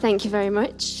Thank you very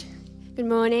much. Good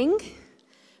morning.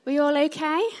 Were you all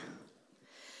okay?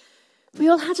 We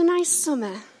all had a nice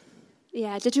summer.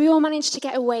 Yeah, did we all manage to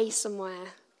get away somewhere?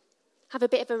 Have a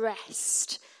bit of a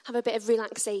rest, have a bit of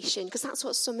relaxation, because that's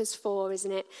what summer's for,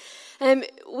 isn't it?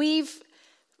 We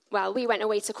went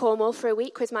away to Cornwall for a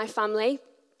week with my family.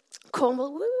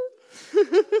 Cornwall,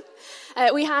 woo!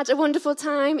 We had a wonderful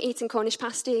time eating Cornish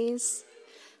pasties,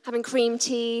 having cream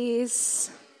teas,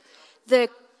 the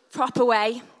proper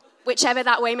way, whichever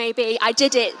that way may be. I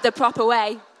did it the proper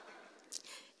way.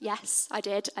 Yes, I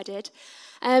did.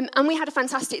 And we had a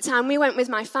fantastic time. We went with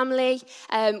my family,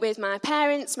 with my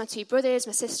parents, my two brothers,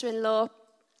 my sister-in-law.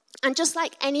 And just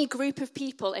like any group of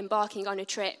people embarking on a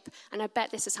trip, and I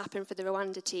bet this has happened for the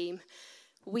Rwanda team,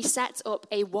 we set up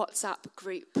a WhatsApp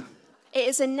group. It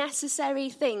is a necessary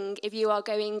thing if you are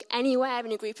going anywhere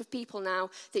in a group of people now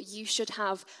that you should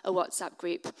have a WhatsApp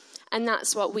group. And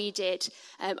that's what we did,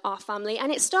 our family.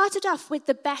 And it started off with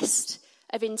the best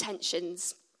of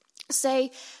intentions. So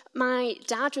my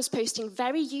dad was posting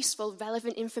very useful,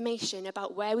 relevant information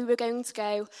about where we were going to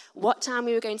go, what time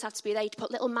we were going to have to be there. He'd put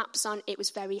little maps on. It was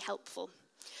very helpful.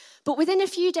 But within a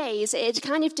few days, it had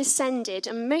kind of descended,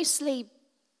 and mostly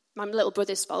my little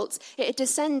brother's fault, it had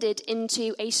descended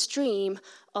into a stream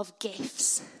of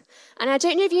GIFs. And I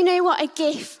don't know if you know what a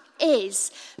GIF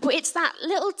is, but it's that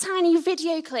little tiny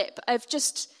video clip of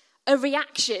just a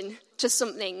reaction to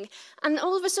something. And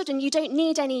all of a sudden, you don't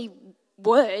need any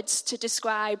words to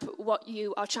describe what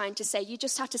you are trying to say. You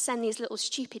just have to send these little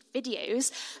stupid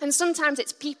videos. And sometimes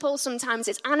it's people, sometimes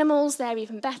it's animals, they're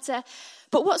even better.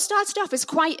 But what started off as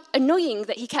quite annoying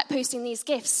that he kept posting these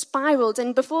GIFs spiraled,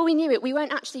 and before we knew it, we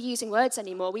weren't actually using words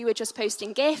anymore. We were just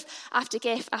posting GIF after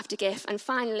GIF after GIF, and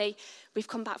finally we've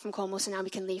come back from Cornwall, so now we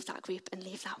can leave that group and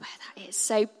leave that where that is.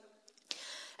 So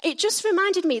it just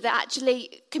reminded me that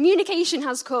actually communication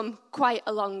has come quite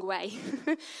a long way.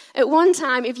 At one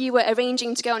time, if you were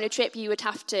arranging to go on a trip, you would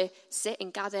have to sit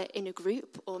and gather in a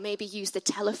group, or maybe use the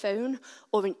telephone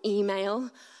or an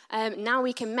email. Now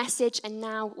we can message, and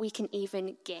now we can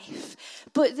even GIF.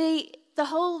 But the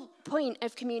whole point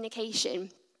of communication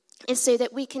is so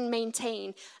that we can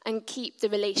maintain and keep the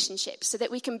relationships, so that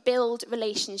we can build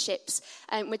relationships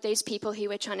with those people who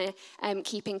we're trying to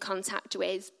keep in contact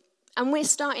with. And we're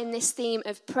starting this theme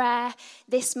of prayer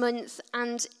this month,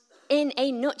 and in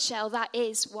a nutshell, that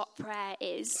is what prayer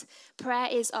is. Prayer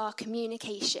is our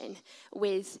communication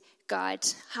with God,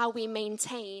 how we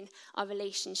maintain our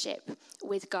relationship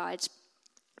with God.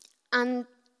 And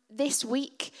this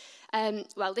week,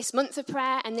 this month of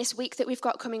prayer and this week that we've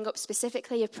got coming up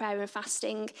specifically of prayer and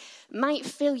fasting might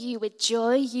fill you with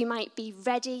joy. You might be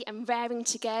ready and raring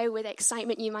to go with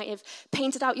excitement. You might have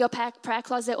painted out your prayer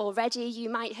closet already. You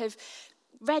might have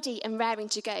ready and raring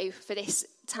to go for this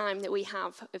time that we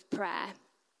have of prayer.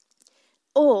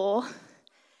 Or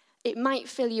it might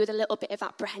fill you with a little bit of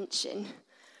apprehension,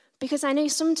 because I know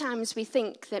sometimes we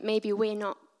think that maybe we're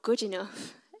not good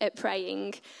enough at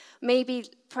praying. Maybe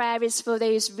prayer is for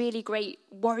those really great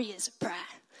warriors of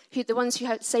prayer, the ones who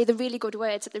say the really good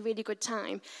words at the really good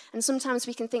time. And sometimes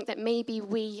we can think that maybe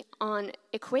we aren't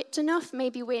equipped enough,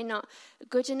 maybe we're not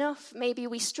good enough, maybe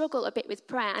we struggle a bit with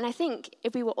prayer. And I think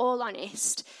if we were all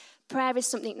honest, prayer is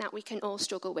something that we can all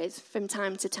struggle with from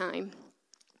time to time.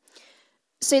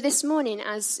 So this morning,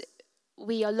 as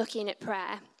we are looking at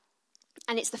prayer,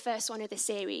 and it's the first one of the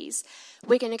series,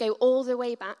 we're going to go all the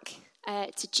way back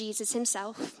to Jesus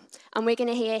himself, and we're going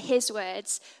to hear his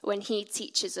words when he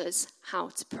teaches us how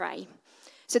to pray.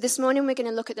 So this morning we're going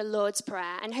to look at the Lord's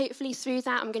Prayer, and hopefully through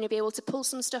that I'm going to be able to pull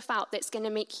some stuff out that's going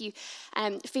to make you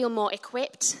feel more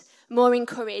equipped, more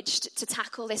encouraged to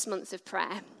tackle this month of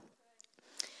prayer.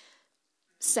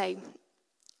 So,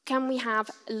 can we have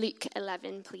Luke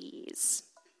 11, please?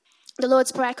 The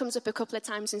Lord's Prayer comes up a couple of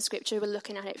times in Scripture. We're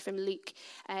looking at it from Luke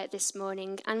this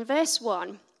morning. And verse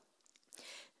 1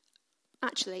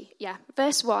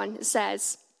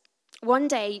 says, "One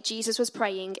day Jesus was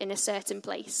praying in a certain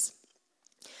place.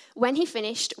 When he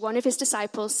finished, one of his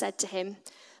disciples said to him,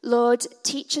 'Lord,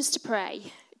 teach us to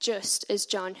pray, just as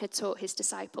John had taught his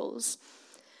disciples.'"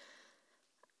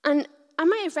 And I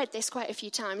might have read this quite a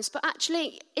few times, but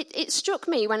actually it struck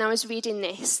me when I was reading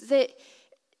this that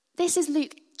this is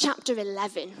Luke chapter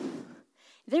 11.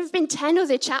 There have been 10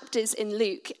 other chapters in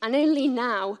Luke, and only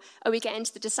now are we getting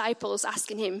to the disciples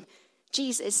asking him,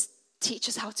 "Jesus, teach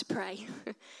us how to pray."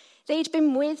 They'd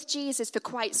been with Jesus for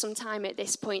quite some time at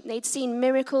this point. They'd seen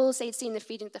miracles, they'd seen the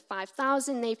feeding of the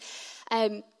 5,000,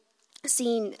 they've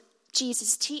seen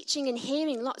Jesus teaching and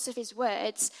hearing lots of his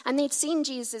words, and they'd seen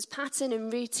Jesus' pattern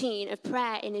and routine of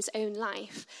prayer in his own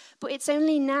life. But it's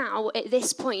only now, at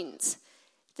this point,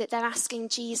 that they're asking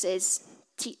Jesus,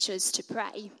 teach us to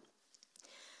pray.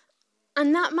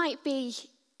 And that might be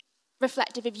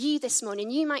reflective of you this morning.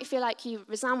 You might feel like you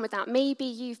resound with that. Maybe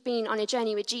you've been on a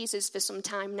journey with Jesus for some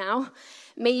time now.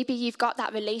 Maybe you've got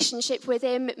that relationship with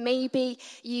him. Maybe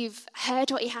you've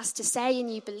heard what he has to say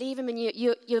and you believe him and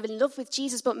you're in love with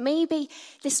Jesus. But maybe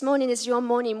this morning is your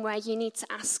morning where you need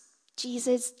to ask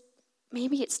Jesus,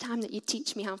 maybe it's time that you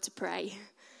teach me how to pray.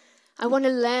 I want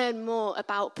to learn more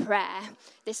about prayer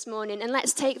this morning. And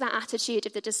let's take that attitude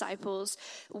of the disciples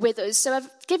with us. So I've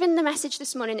given the message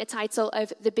this morning a title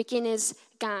of The Beginner's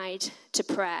Guide to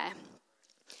Prayer.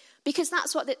 Because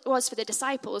that's what it was for the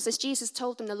disciples. As Jesus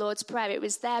told them the Lord's Prayer, it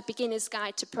was their beginner's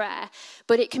guide to prayer.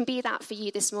 But it can be that for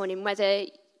you this morning. Whether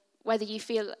you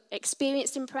feel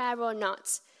experienced in prayer or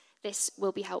not, this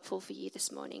will be helpful for you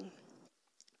this morning.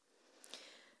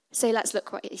 So let's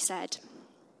look what he said.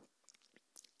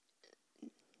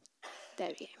 There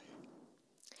we go.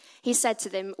 He said to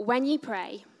them, when you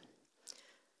pray,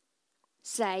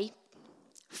 say,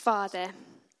 Father,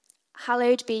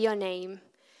 hallowed be your name.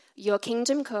 Your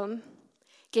kingdom come.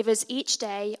 Give us each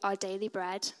day our daily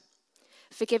bread.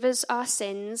 Forgive us our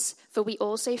sins, for we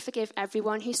also forgive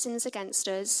everyone who sins against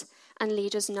us, and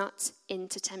lead us not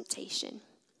into temptation.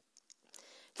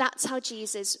 That's how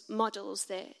Jesus models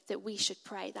that we should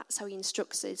pray. That's how he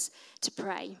instructs us to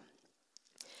pray.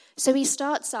 So he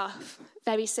starts off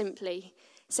very simply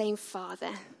saying,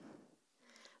 Father,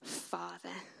 Father.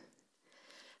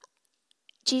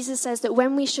 Jesus says that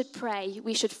when we should pray,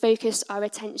 we should focus our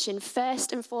attention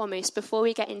first and foremost before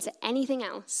we get into anything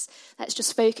else. Let's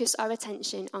just focus our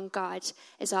attention on God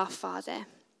as our Father.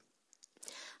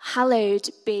 Hallowed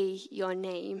be your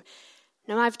name.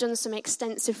 Now, I've done some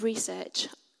extensive research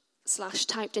 /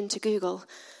 typed into Google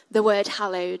the word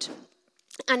hallowed.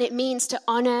 And it means to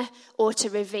honour or to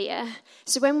revere.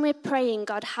 So when we're praying,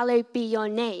 God, hallowed be your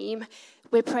name,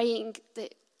 we're praying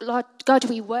that, Lord God,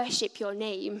 we worship your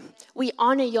name. We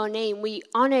honour your name. We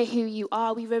honour who you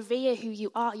are. We revere who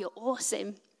you are. You're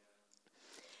awesome.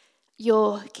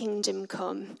 Your kingdom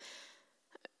come.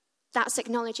 That's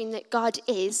acknowledging that God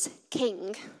is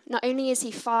king. Not only is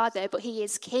he Father, but he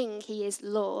is king. He is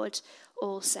Lord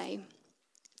also.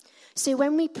 So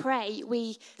when we pray,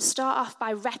 we start off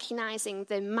by recognizing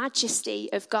the majesty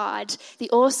of God, the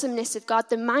awesomeness of God,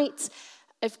 the might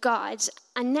of God.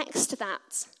 And next to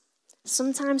that,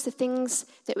 sometimes the things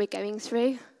that we're going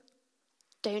through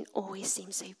don't always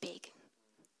seem so big.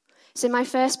 So my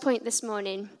first point this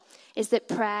morning is that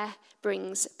prayer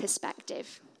brings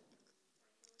perspective.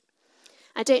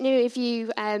 I don't know if you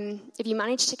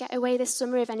managed to get away this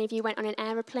summer, if any of you went on an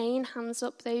aeroplane. Hands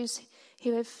up, those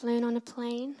who have flown on a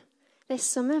plane this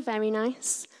summer. Very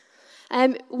nice.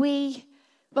 We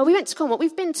went to Cornwall.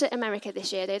 We've been to America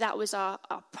this year, though. That was our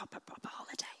proper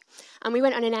holiday. And we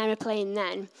went on an aeroplane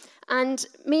then. And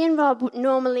me and Rob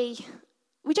normally,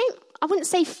 I wouldn't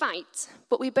say fight,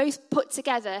 but we both put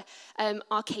together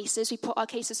our cases. We put our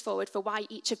cases forward for why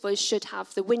each of us should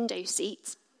have the window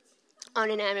seat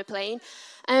on an aeroplane.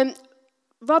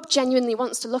 Rob genuinely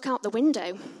wants to look out the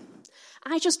window.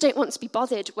 I just don't want to be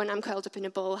bothered when I'm curled up in a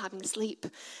ball having a sleep.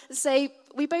 So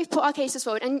we both put our cases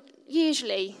forward, and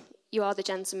usually you are the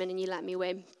gentleman and you let me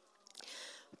win.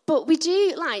 But we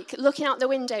do like looking out the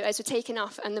window as we're taking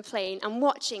off on the plane and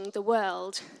watching the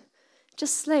world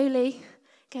just slowly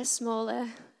get smaller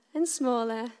and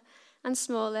smaller and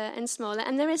smaller and smaller.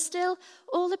 And there is still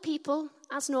all the people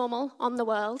as normal on the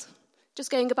world, just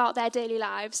going about their daily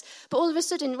lives. But all of a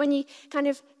sudden, when you kind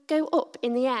of go up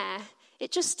in the air,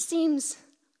 it just seems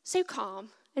so calm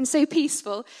and so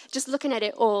peaceful, just looking at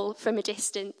it all from a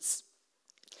distance.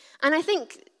 And I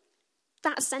think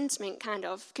that sentiment kind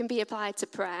of can be applied to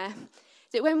prayer,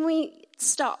 that when we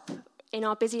stop in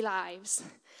our busy lives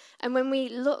and when we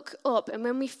look up and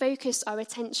when we focus our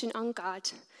attention on God,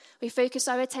 we focus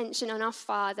our attention on our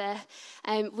Father,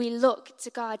 and we look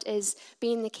to God as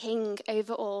being the King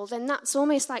over all, then that's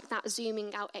almost like that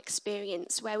zooming out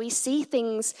experience where we see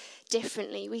things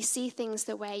differently. We see things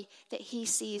the way that he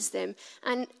sees them.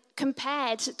 And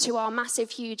compared to our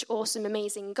massive, huge, awesome,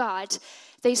 amazing God,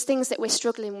 those things that we're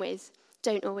struggling with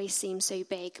don't always seem so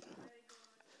big.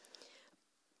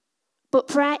 But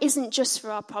prayer isn't just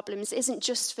for our problems. It isn't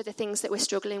just for the things that we're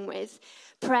struggling with.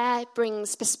 Prayer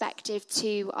brings perspective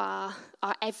to our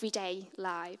everyday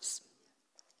lives.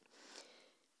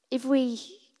 If we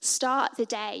start the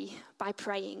day by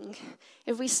praying,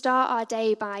 if we start our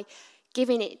day by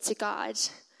giving it to God,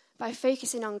 by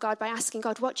focusing on God, by asking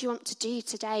God, what do you want to do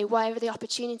today? Where are the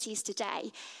opportunities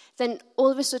today? Then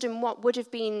all of a sudden what would have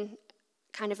been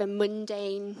kind of a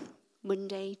mundane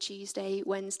Monday, Tuesday,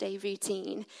 Wednesday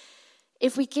routine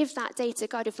If we give that day to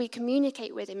God, if we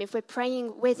communicate with him, if we're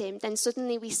praying with him, then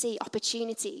suddenly we see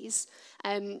opportunities.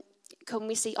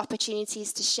 We see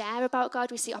opportunities to share about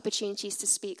God. We see opportunities to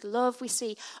speak love. We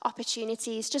see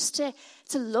opportunities just to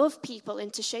love people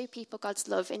and to show people God's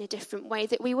love in a different way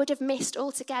that we would have missed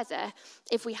altogether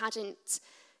if we hadn't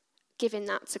given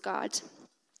that to God,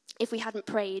 if we hadn't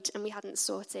prayed and we hadn't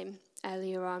sought him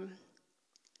earlier on.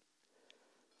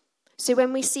 So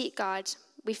when we seek God,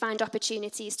 we find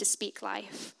opportunities to speak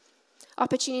life,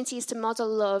 opportunities to model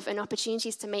love, and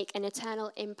opportunities to make an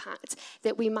eternal impact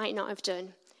that we might not have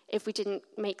done if we didn't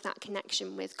make that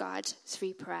connection with God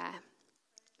through prayer.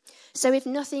 So if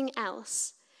nothing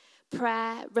else,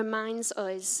 prayer reminds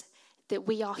us that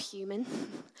we are human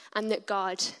and that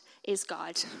God is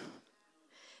God.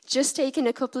 Just taking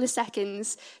a couple of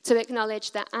seconds to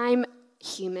acknowledge that I'm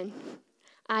human.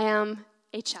 I am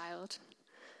a child.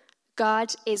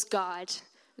 God is God.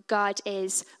 God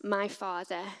is my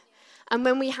Father. And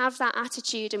when we have that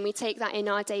attitude and we take that in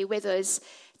our day with us,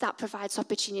 that provides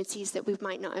opportunities that we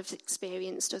might not have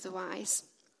experienced otherwise.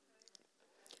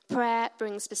 Prayer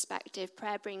brings perspective.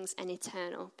 Prayer brings an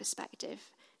eternal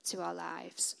perspective to our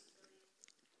lives.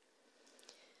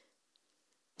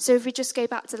 So if we just go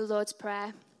back to the Lord's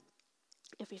Prayer,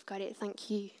 if we've got it,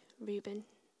 thank you, Reuben,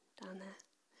 down there.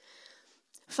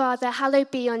 Father,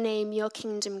 hallowed be your name, your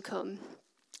kingdom come.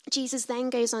 Jesus then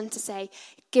goes on to say,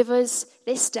 give us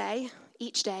this day,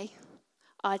 each day,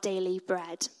 our daily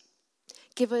bread.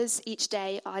 Give us each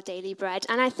day our daily bread.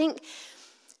 And I think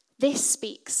this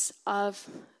speaks of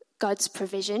God's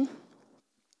provision.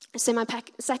 So my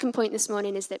second point this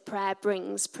morning is that prayer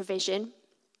brings provision.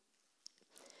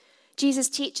 Jesus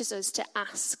teaches us to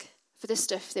ask for the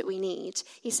stuff that we need.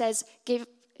 He says, give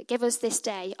us this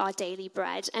day our daily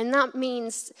bread. And that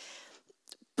means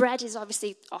bread is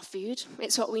obviously our food.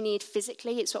 It's what we need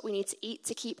physically. It's what we need to eat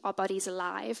to keep our bodies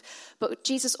alive. But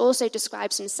Jesus also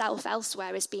describes himself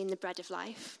elsewhere as being the bread of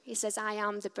life. He says, I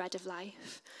am the bread of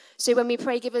life. So when we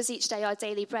pray, give us each day our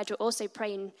daily bread, we're also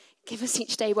praying, give us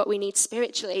each day what we need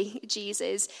spiritually,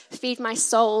 Jesus. Feed my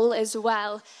soul as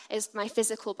well as my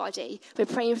physical body. We're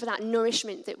praying for that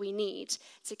nourishment that we need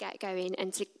to get going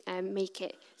and to make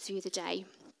it through the day.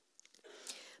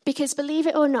 Because believe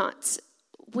it or not,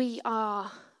 we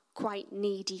are quite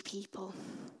needy people.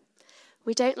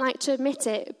 We don't like to admit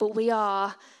it, but we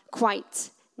are quite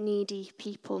needy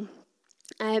people.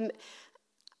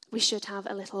 We should have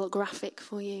a little graphic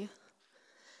for you.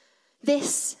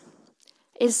 This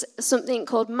is something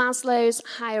called Maslow's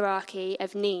hierarchy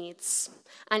of needs.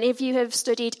 And if you have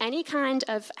studied any kind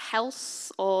of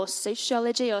health or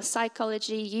sociology or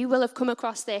psychology, you will have come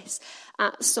across this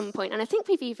at some point. And I think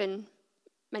we've even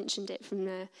mentioned it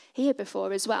from here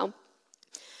before as well.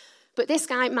 But this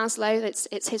guy, Maslow,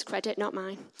 it's his credit, not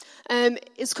mine,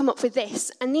 has come up with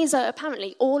this. And these are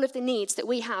apparently all of the needs that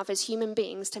we have as human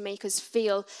beings to make us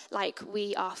feel like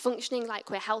we are functioning, like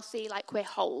we're healthy, like we're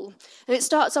whole. And it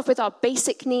starts off with our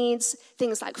basic needs,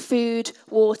 things like food,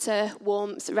 water,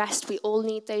 warmth, rest. We all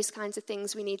need those kinds of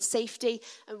things. We need safety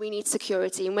and we need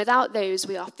security. And without those,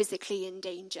 we are physically in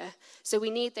danger. So we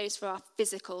need those for our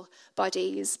physical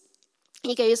bodies.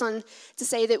 He goes on to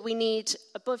say that we need,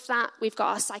 above that, we've got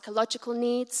our psychological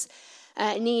needs,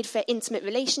 a need for intimate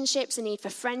relationships, a need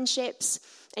for friendships,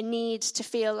 a need to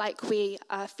feel like we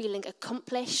are feeling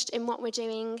accomplished in what we're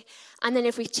doing. And then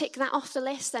if we tick that off the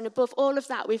list, then above all of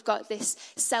that, we've got this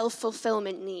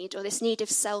self-fulfillment need, or this need of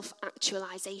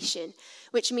self-actualization,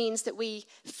 which means that we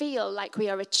feel like we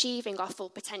are achieving our full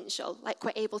potential, like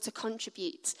we're able to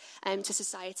contribute to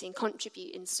society and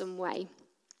contribute in some way.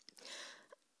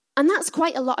 And that's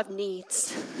quite a lot of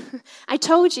needs. I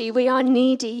told you we are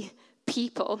needy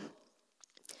people.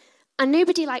 And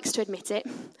nobody likes to admit it.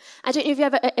 I don't know if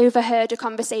you've ever overheard a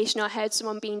conversation or heard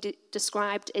someone being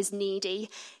described as needy.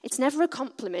 It's never a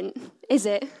compliment, is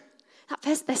it? That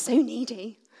person, they're so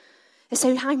needy. They're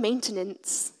so high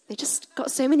maintenance. They just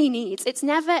got so many needs. It's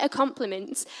never a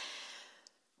compliment.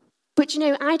 But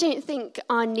I don't think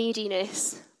our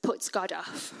neediness puts God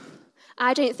off.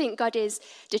 I don't think God is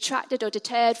detracted or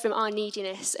deterred from our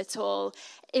neediness at all.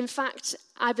 In fact,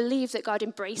 I believe that God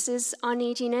embraces our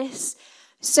neediness,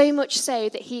 so much so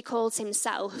that he calls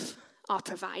himself our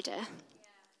provider.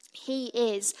 He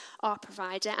is our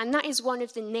provider, and that is one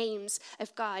of the names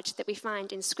of God that we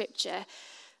find in Scripture.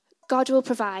 God will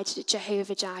provide,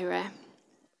 Jehovah Jireh.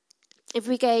 If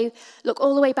we go, look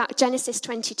all the way back, Genesis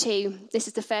 22, this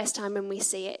is the first time when we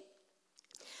see it.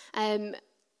 And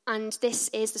And this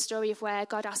is the story of where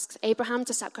God asks Abraham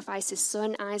to sacrifice his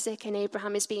son Isaac, and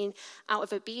Abraham is being out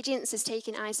of obedience, is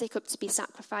taking Isaac up to be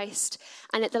sacrificed.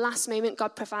 And at the last moment,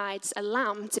 God provides a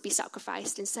lamb to be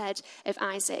sacrificed instead of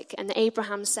Isaac. And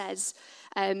Abraham says,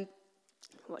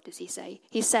 what does he say?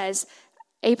 He says,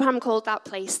 Abraham called that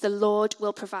place, the Lord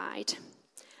will provide.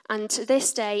 And to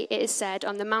this day it is said,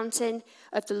 on the mountain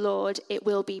of the Lord it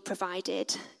will be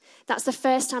provided. That's the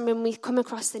first time when we come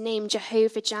across the name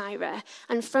Jehovah Jireh.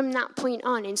 And from that point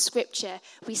on in Scripture,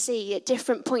 we see at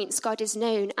different points God is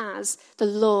known as the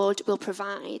Lord will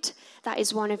provide. That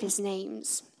is one of his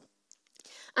names.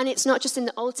 And it's not just in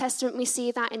the Old Testament we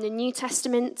see that. In the New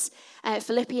Testament,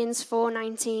 Philippians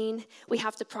 4:19, we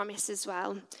have the promise as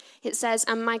well. It says,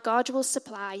 and my God will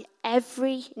supply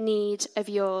every need of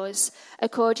yours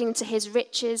according to his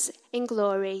riches in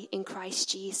glory in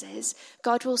Christ Jesus.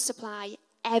 God will supply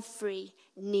every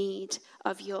need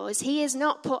of yours. He is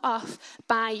not put off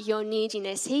by your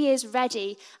neediness. He is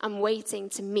ready and waiting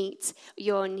to meet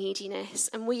your neediness.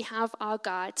 And we have our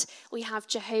God. We have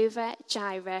Jehovah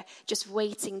Jireh just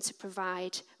waiting to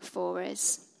provide for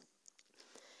us.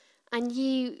 And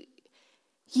you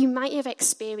might have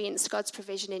experienced God's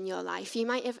provision in your life. You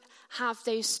might have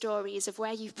those stories of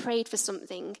where you've prayed for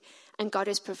something and God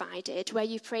has provided, where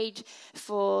you've prayed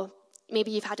for, maybe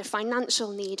you've had a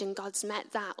financial need and God's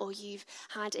met that, or you've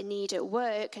had a need at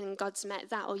work and God's met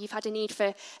that, or you've had a need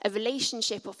for a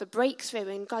relationship or for breakthrough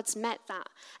and God's met that,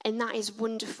 and that is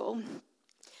wonderful.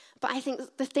 But I think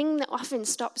the thing that often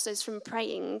stops us from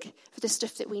praying for the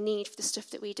stuff that we need, for the stuff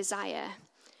that we desire,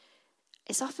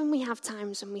 is often we have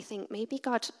times when we think, maybe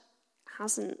God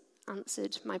hasn't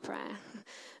answered my prayer.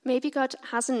 Maybe God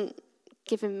hasn't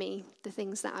given me the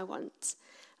things that I want.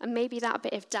 And maybe that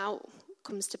bit of doubt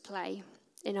comes to play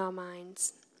in our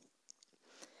minds.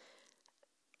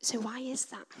 So why is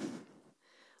that?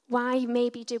 Why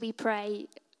maybe do we pray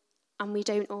and we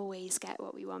don't always get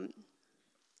what we want?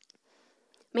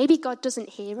 Maybe God doesn't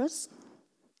hear us,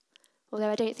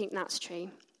 although I don't think that's true.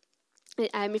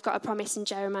 We've got a promise in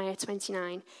Jeremiah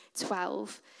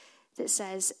 29:12 that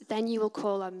says, then you will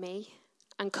call on me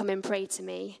and come and pray to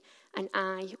me, and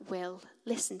I will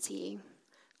listen to you.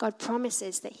 God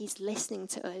promises that he's listening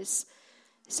to us.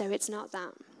 So it's not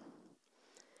that.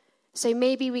 So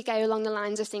maybe we go along the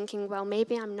lines of thinking, well,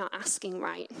 maybe I'm not asking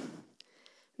right.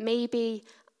 Maybe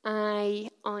that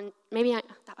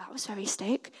was very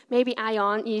stoic. Maybe I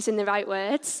aren't using the right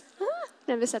words.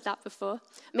 Never said that before.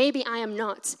 Maybe I am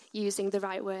not using the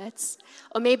right words.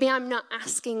 Or maybe I'm not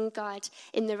asking God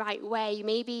in the right way.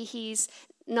 Maybe he's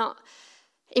not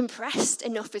impressed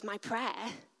enough with my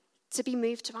prayer to be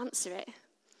moved to answer it.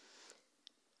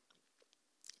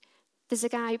 There's a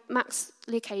guy, Max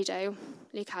Lucado.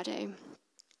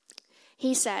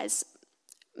 He says,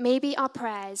 maybe our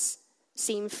prayers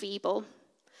seem feeble,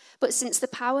 but since the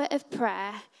power of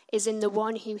prayer is in the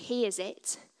one who hears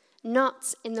it,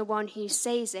 not in the one who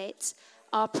says it,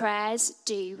 our prayers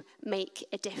do make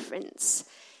a difference.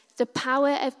 The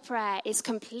power of prayer is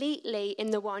completely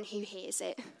in the one who hears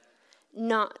it,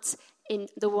 not in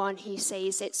the one who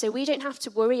says it. So we don't have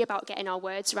to worry about getting our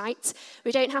words right.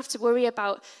 We don't have to worry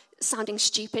about sounding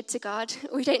stupid to God.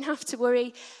 We don't have to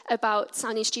worry about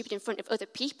sounding stupid in front of other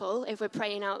people if we're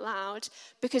praying out loud,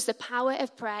 because the power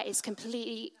of prayer is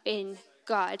completely in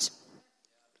God.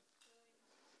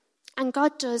 And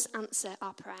God does answer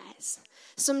our prayers.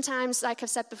 Sometimes, like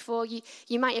I've said before,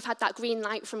 you might have had that green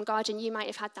light from God, and you might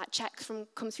have had that check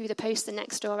come through the post the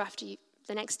next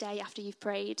day after you've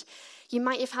prayed. You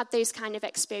might have had those kind of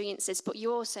experiences, but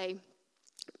you also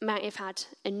might have had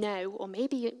a no, or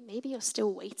maybe you're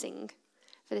still waiting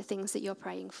for the things that you're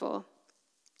praying for.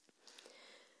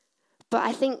 But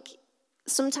I think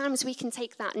sometimes we can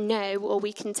take that no, or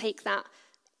we can take that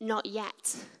not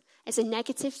yet as a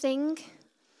negative thing.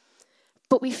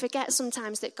 But we forget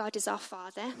sometimes that God is our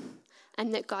Father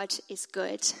and that God is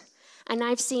good. And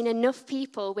I've seen enough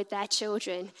people with their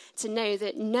children to know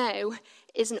that no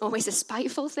isn't always a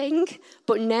spiteful thing,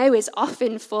 but no is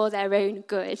often for their own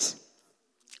good.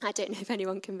 I don't know if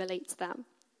anyone can relate to that.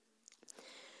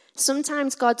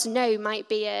 Sometimes God's no might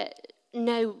be a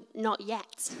no, not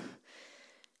yet.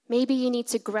 Maybe you need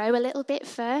to grow a little bit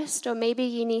first, or maybe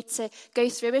you need to go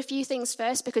through a few things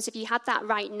first, because if you had that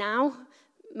right now,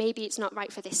 maybe it's not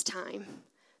right for this time.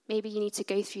 Maybe you need to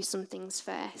go through some things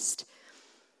first.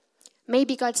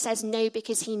 Maybe God says no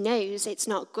because he knows it's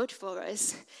not good for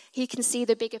us. He can see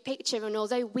the bigger picture, and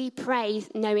although we pray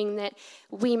knowing that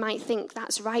we might think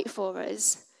that's right for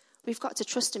us, we've got to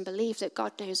trust and believe that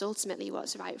God knows ultimately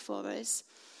what's right for us.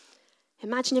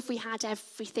 Imagine if we had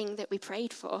everything that we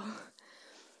prayed for.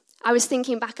 I was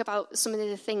thinking back about some of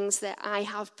the things that I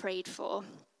have prayed for.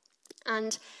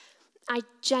 And I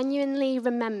genuinely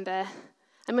remember,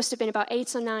 I must have been about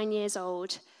 8 or 9 years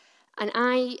old, and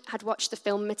I had watched the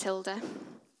film Matilda,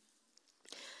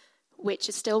 which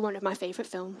is still one of my favourite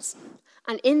films.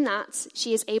 And in that,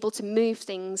 she is able to move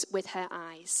things with her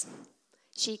eyes.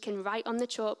 She can write on the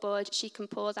chalkboard, she can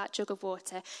pour that jug of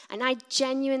water. And I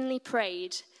genuinely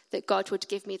prayed that God would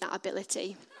give me that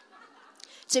ability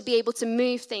to be able to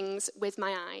move things with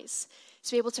my eyes,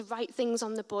 to be able to write things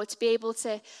on the board, to be able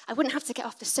to, I wouldn't have to get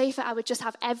off the sofa, I would just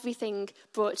have everything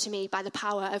brought to me by the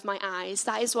power of my eyes.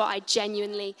 That is what I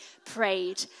genuinely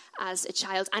prayed as a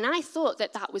child. And I thought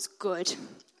that that was good.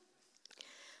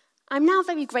 I'm now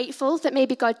very grateful that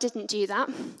maybe God didn't do that,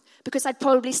 because I'd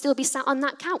probably still be sat on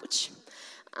that couch.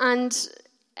 And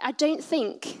I don't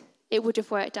think it would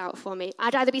have worked out for me.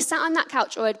 I'd either be sat on that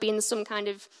couch or I'd be in some kind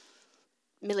of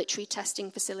military testing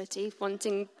facility,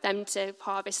 wanting them to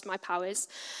harvest my powers.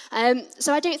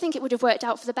 So I don't think it would have worked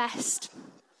out for the best.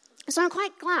 So I'm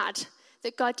quite glad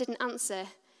that God didn't answer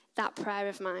that prayer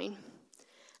of mine.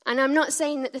 And I'm not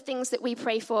saying that the things that we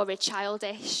pray for are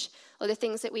childish, or the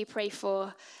things that we pray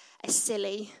for are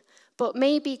silly, but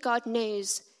maybe God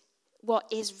knows what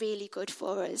is really good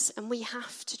for us, and we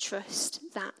have to trust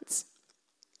that.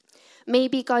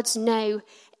 Maybe God's no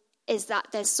is that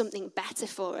there's something better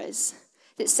for us,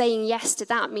 that saying yes to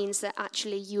that means that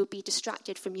actually you will be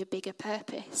distracted from your bigger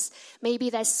purpose.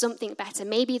 Maybe there's something better,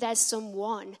 maybe there's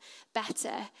someone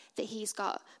better that he's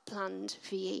got planned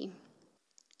for you.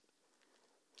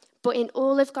 But in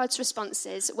all of God's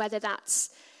responses, whether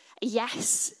that's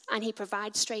yes, and he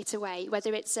provides straight away,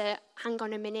 whether it's a hang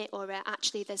on a minute or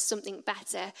actually there's something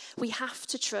better, we have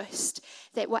to trust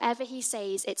that whatever he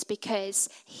says, it's because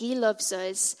he loves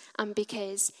us and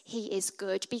because he is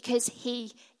good, because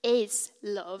he is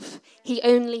love. He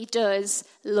only does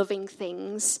loving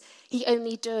things. He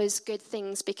only does good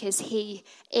things because he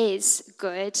is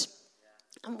good.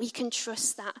 And we can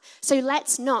trust that. So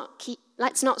let's not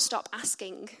stop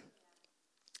asking.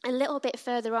 A little bit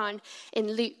further on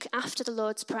in Luke, after the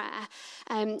Lord's Prayer,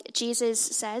 Jesus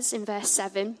says in verse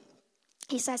 7,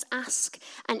 he says, "Ask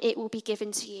and it will be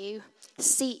given to you.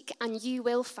 Seek and you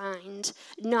will find.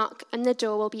 Knock and the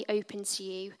door will be opened to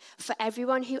you. For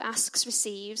everyone who asks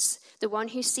receives, the one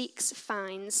who seeks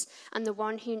finds, and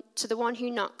to the one who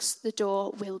knocks the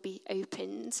door will be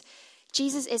opened."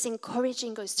 Jesus is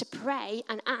encouraging us to pray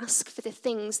and ask for the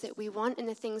things that we want and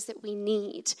the things that we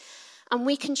need. And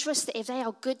we can trust that if they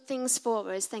are good things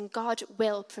for us, then God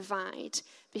will provide,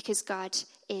 because God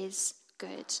is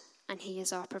good and he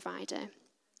is our provider.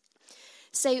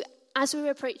 So as we're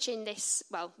approaching this,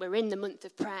 well, we're in the month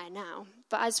of prayer now,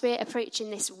 but as we're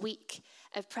approaching this week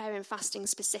of prayer and fasting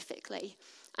specifically,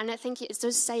 and I think it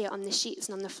does say it on the sheets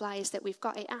and on the flyers that we've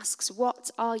got, it asks,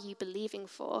 what are you believing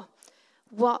for?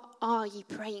 What are you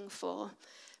praying for?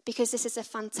 Because this is a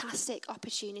fantastic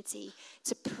opportunity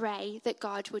to pray that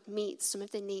God would meet some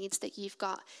of the needs that you've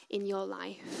got in your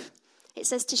life. It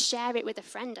says to share it with a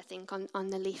friend, I think, on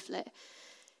the leaflet.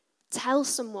 Tell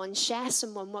someone, share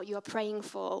someone what you're praying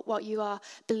for, what you are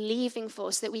believing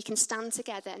for, so that we can stand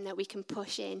together and that we can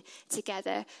push in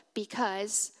together,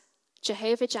 because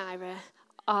Jehovah Jireh,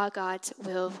 our God,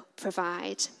 will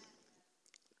provide.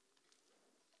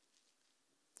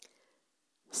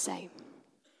 So,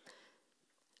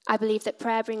 I believe that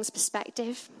prayer brings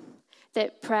perspective,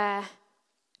 that prayer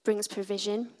brings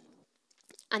provision,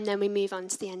 and then we move on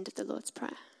to the end of the Lord's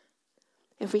Prayer.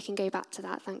 If we can go back to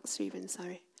that. Thanks, Ruben,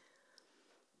 sorry.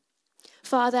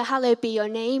 Father, hallowed be your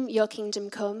name, your kingdom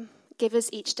come. Give us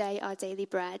each day our daily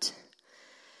bread.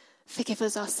 Forgive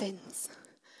us our sins,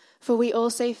 for we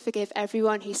also forgive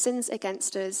everyone who sins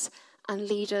against us, and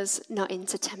lead us not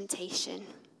into temptation.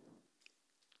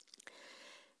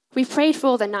 We've prayed for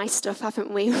all the nice stuff,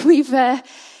 haven't we?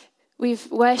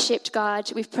 We've worshipped God.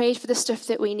 We've prayed for the stuff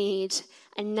that we need.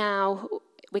 And now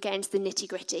we're getting to the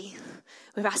nitty-gritty.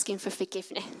 We're asking for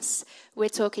forgiveness. We're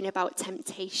talking about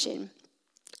temptation.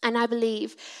 And I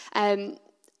believe that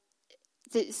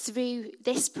through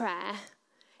this prayer,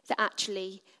 that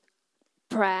actually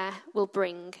prayer will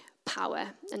bring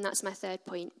power. And that's my third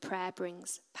point. Prayer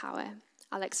brings power.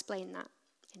 I'll explain that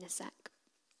in a sec.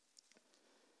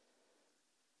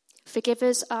 Forgive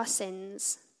us our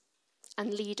sins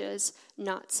and lead us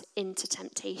not into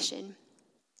temptation.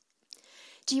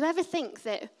 Do you ever think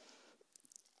that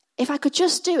if I could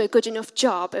just do a good enough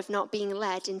job of not being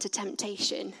led into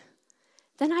temptation,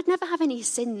 then I'd never have any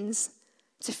sins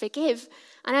to forgive?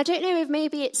 And I don't know if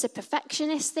maybe it's a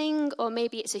perfectionist thing or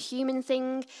maybe it's a human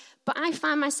thing, but I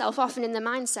find myself often in the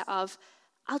mindset of,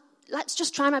 let's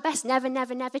just try my best never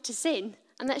to sin.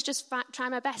 And let's just try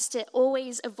my best to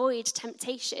always avoid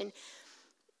temptation.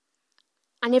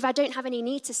 And if I don't have any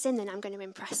need to sin, then I'm going to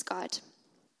impress God.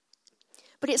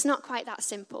 But it's not quite that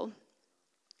simple.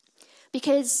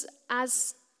 Because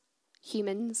as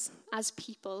humans, as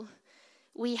people,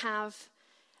 we have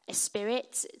a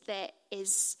spirit that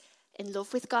is in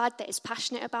love with God, that is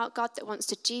passionate about God, that wants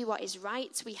to do what is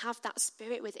right. We have that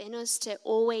spirit within us to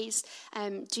always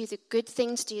do the good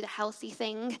thing, to do the healthy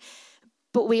thing.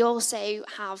 But we also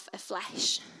have a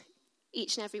flesh,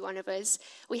 each and every one of us.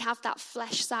 We have that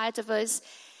flesh side of us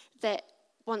that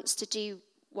wants to do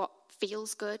what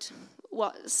feels good,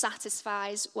 what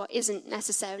satisfies, what isn't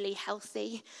necessarily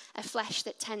healthy, a flesh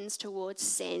that tends towards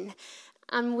sin.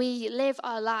 And we live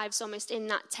our lives almost in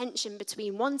that tension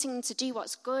between wanting to do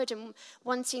what's good and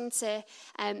wanting to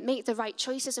make the right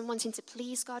choices and wanting to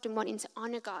please God and wanting to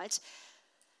honor God.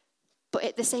 But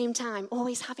at the same time,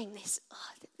 always having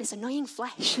this annoying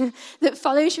flesh that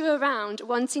follows you around,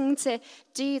 wanting to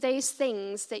do those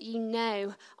things that you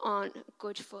know aren't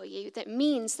good for you. That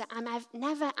means that I'm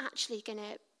never actually going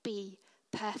to be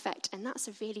perfect. And that's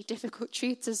a really difficult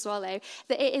truth to swallow,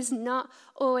 that it is not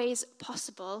always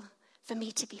possible for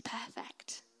me to be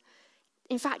perfect.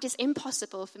 In fact, it's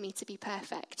impossible for me to be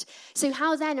perfect. So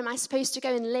how then am I supposed to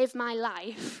go and live my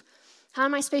life? How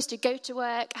am I supposed to go to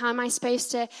work? How am I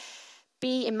supposed to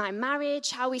be in my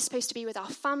marriage? How are we supposed to be with our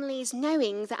families,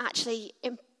 knowing that actually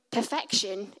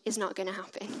perfection is not going to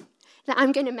happen, that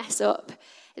I'm going to mess up,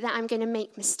 that I'm going to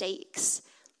make mistakes?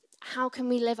 How can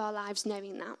we live our lives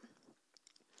knowing that?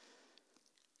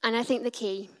 And I think the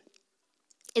key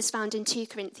is found in 2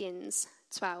 Corinthians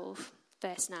 12,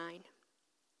 verse 9.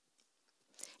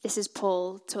 This is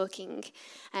Paul talking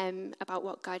about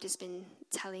what God has been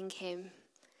telling him.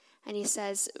 And he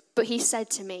says, "But he said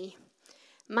to me,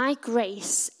 my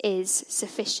grace is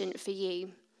sufficient for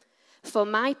you, for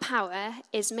my power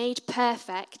is made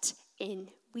perfect in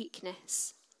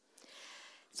weakness.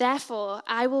 Therefore,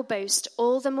 I will boast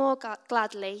all the more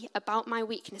gladly about my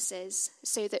weaknesses,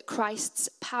 so that Christ's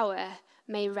power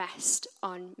may rest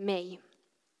on me.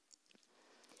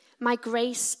 My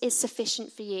grace is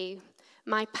sufficient for you.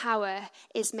 My power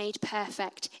is made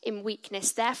perfect in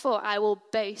weakness. Therefore, I will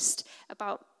boast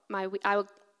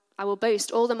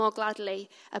all the more gladly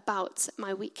about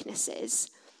my weaknesses."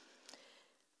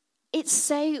 It's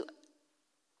so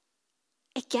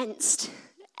against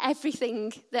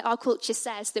everything that our culture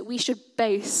says that we should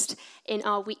boast in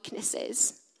our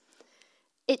weaknesses.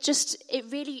 It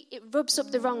rubs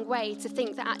up the wrong way to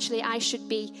think that actually I should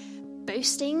be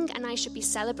boasting and I should be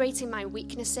celebrating my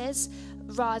weaknesses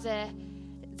rather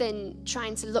than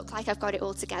trying to look like I've got it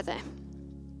all together.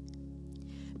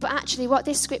 But actually what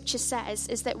this scripture says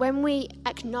is that when we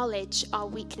acknowledge our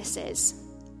weaknesses,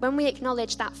 when we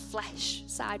acknowledge that flesh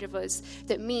side of us,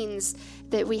 that means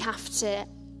that we have to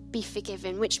be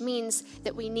forgiven, which means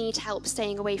that we need help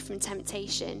staying away from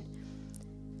temptation,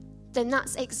 then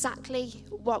that's exactly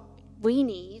what we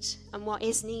need and what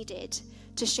is needed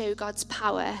to show God's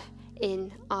power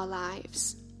in our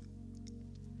lives.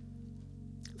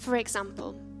 For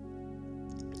example,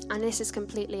 and this is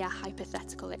completely a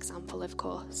hypothetical example, of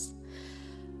course,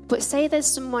 but say there's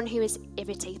someone who is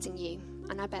irritating you,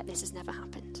 and I bet this has never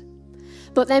happened,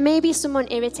 but there may be someone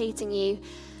irritating you,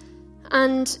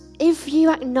 and if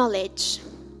you acknowledge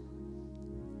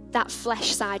that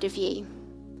flesh side of you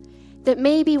that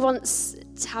maybe wants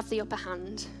to have the upper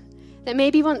hand, that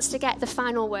maybe wants to get the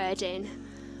final word in,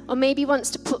 or maybe wants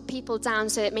to put people down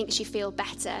so it makes you feel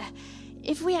better,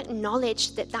 if we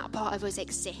acknowledge that that part of us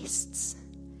exists,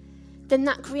 then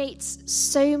that creates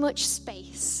so much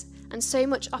space and so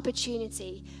much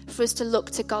opportunity for us to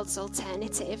look to God's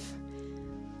alternative,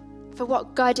 for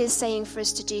what God is saying for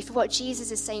us to do, for what Jesus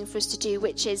is saying for us to do,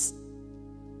 which is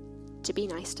to be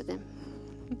nice to them,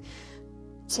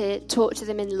 to talk to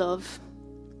them in love,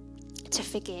 to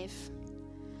forgive.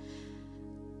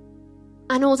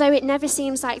 And although it never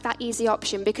seems like that easy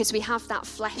option, because we have that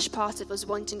flesh part of us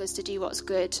wanting us to do what's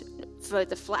good for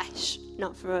the flesh,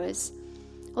 not for us,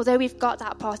 although we've got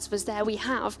that part of us there, we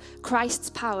have Christ's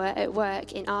power at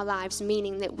work in our lives,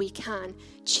 meaning that we can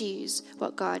choose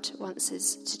what God wants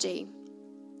us to do.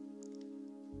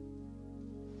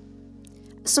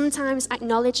 Sometimes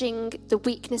acknowledging the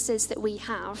weaknesses that we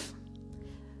have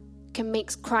can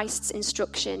make Christ's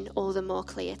instruction all the more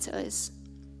clear to us.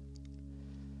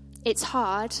 It's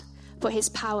hard, but his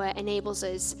power enables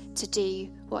us to do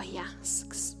what he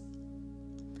asks.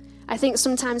 I think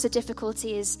sometimes the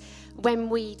difficulty is when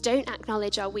we don't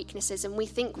acknowledge our weaknesses and we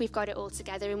think we've got it all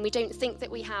together and we don't think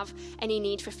that we have any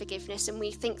need for forgiveness and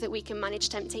we think that we can manage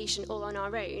temptation all on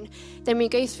our own, then we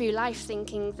go through life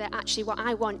thinking that actually what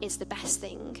I want is the best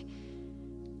thing.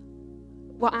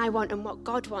 What I want and what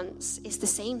God wants is the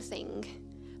same thing.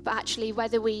 But actually,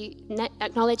 whether we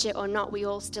acknowledge it or not, we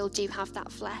all still do have that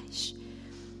flesh.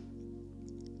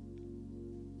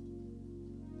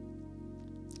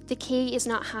 The key is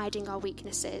not hiding our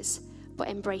weaknesses, but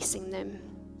embracing them.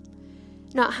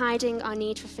 Not hiding our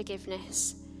need for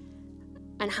forgiveness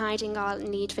and hiding our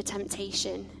need for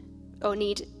temptation or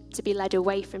need to be led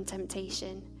away from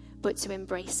temptation, but to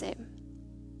embrace it.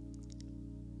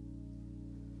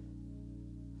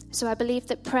 So I believe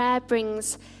that prayer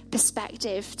brings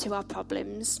perspective to our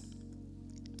problems.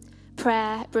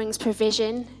 Prayer brings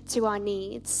provision to our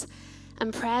needs.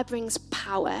 And prayer brings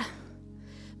power.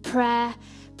 Prayer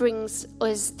brings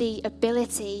us the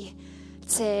ability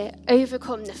to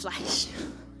overcome the flesh,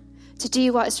 to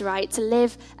do what is right, to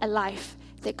live a life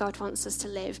that God wants us to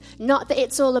live. Not that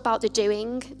it's all about the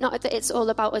doing, not that it's all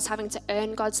about us having to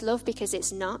earn God's love, because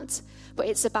it's not, but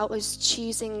it's about us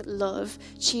choosing love,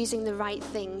 choosing the right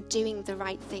thing, doing the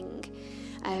right thing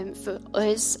for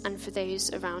us and for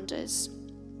those around us.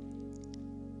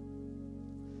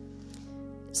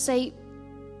 So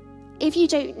if you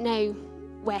don't know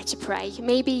where to pray,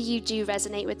 maybe you do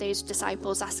resonate with those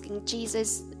disciples asking,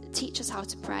 Jesus, teach us how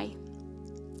to pray.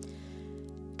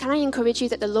 Can I encourage you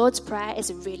that the Lord's Prayer is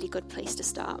a really good place to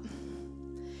start?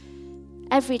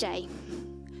 Every day,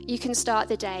 you can start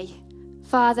the day,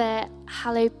 Father,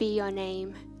 hallowed be your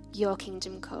name, your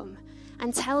kingdom come,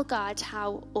 and tell God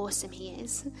how awesome he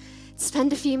is.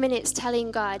 Spend a few minutes telling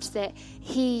God that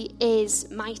he is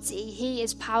mighty, he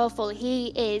is powerful, he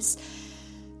is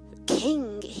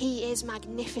King, he is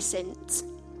magnificent.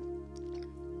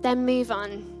 Then move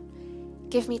on.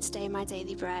 Give me today my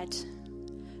daily bread.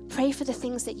 Pray for the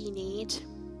things that you need,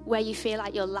 where you feel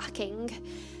like you're lacking.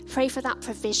 Pray for that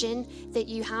provision that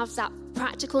you have, that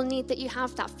practical need that you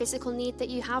have, that physical need that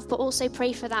you have, but also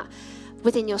pray for that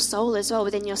within your soul as well,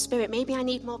 within your spirit. Maybe I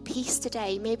need more peace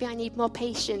today. Maybe I need more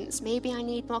patience. Maybe I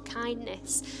need more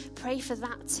kindness. Pray for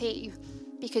that too,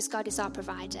 because God is our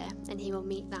provider and he will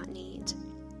meet that need.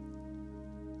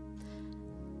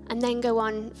 And then go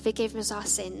on, forgive us our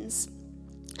sins,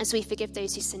 as we forgive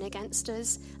those who sin against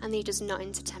us, and lead us not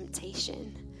into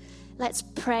temptation. Let's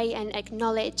pray and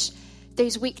acknowledge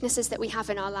those weaknesses that we have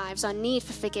in our lives, our need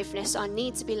for forgiveness, our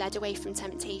need to be led away from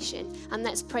temptation. And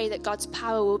let's pray that God's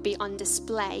power will be on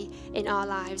display in our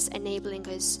lives, enabling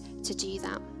us to do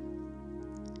that.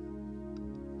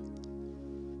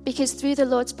 Because through the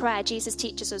Lord's Prayer, Jesus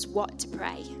teaches us what to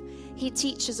pray. He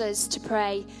teaches us to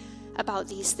pray about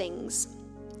these things.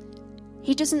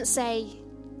 He doesn't say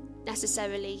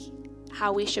necessarily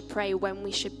how we should pray, when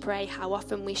we should pray, how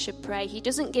often we should pray. He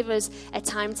doesn't give us a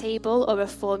timetable or a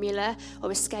formula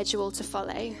or a schedule to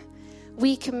follow.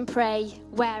 We can pray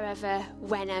wherever,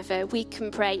 whenever. We can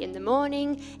pray in the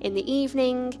morning, in the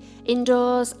evening,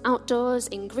 indoors, outdoors,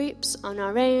 in groups, on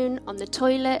our own, on the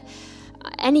toilet,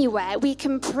 anywhere. We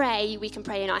can pray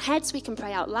in our heads, we can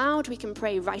pray out loud, we can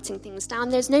pray writing things down.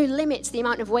 There's no limit to the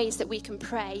amount of ways that we can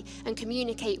pray and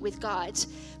communicate with God.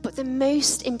 But the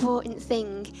most important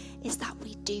thing is that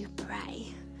we do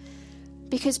pray.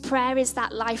 Because prayer is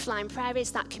that lifeline, prayer is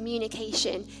that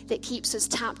communication that keeps us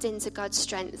tapped into God's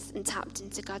strength and tapped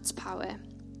into God's power.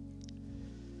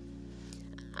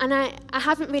 And I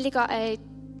haven't really got a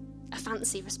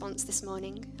fancy response this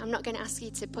morning. I'm not going to ask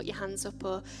you to put your hands up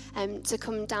or to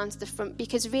come down to the front,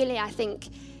 because really I think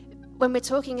when we're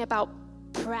talking about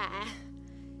prayer,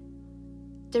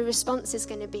 the response is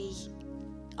going to be,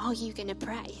 are you going to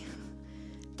pray?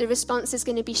 The response is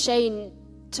going to be shown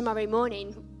tomorrow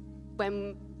morning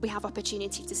when we have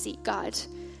opportunity to seek God.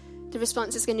 The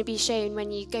response is going to be shown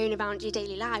when you're going around your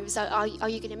daily lives. Are you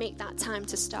going to make that time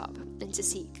to stop and to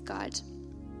seek God?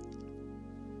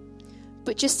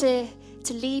 But just to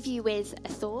leave you with a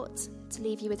thought, to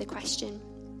leave you with a question,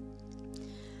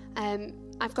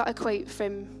 I've got a quote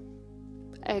from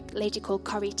a lady called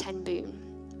Corrie ten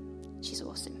Boom. She's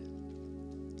awesome.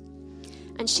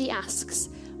 And she asks,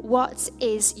 what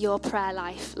is your prayer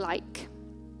life like?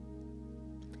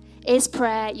 Is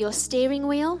prayer your steering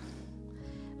wheel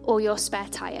or your spare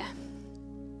tire?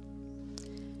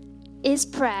 Is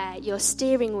prayer your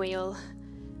steering wheel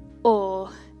or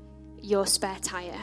your spare tire?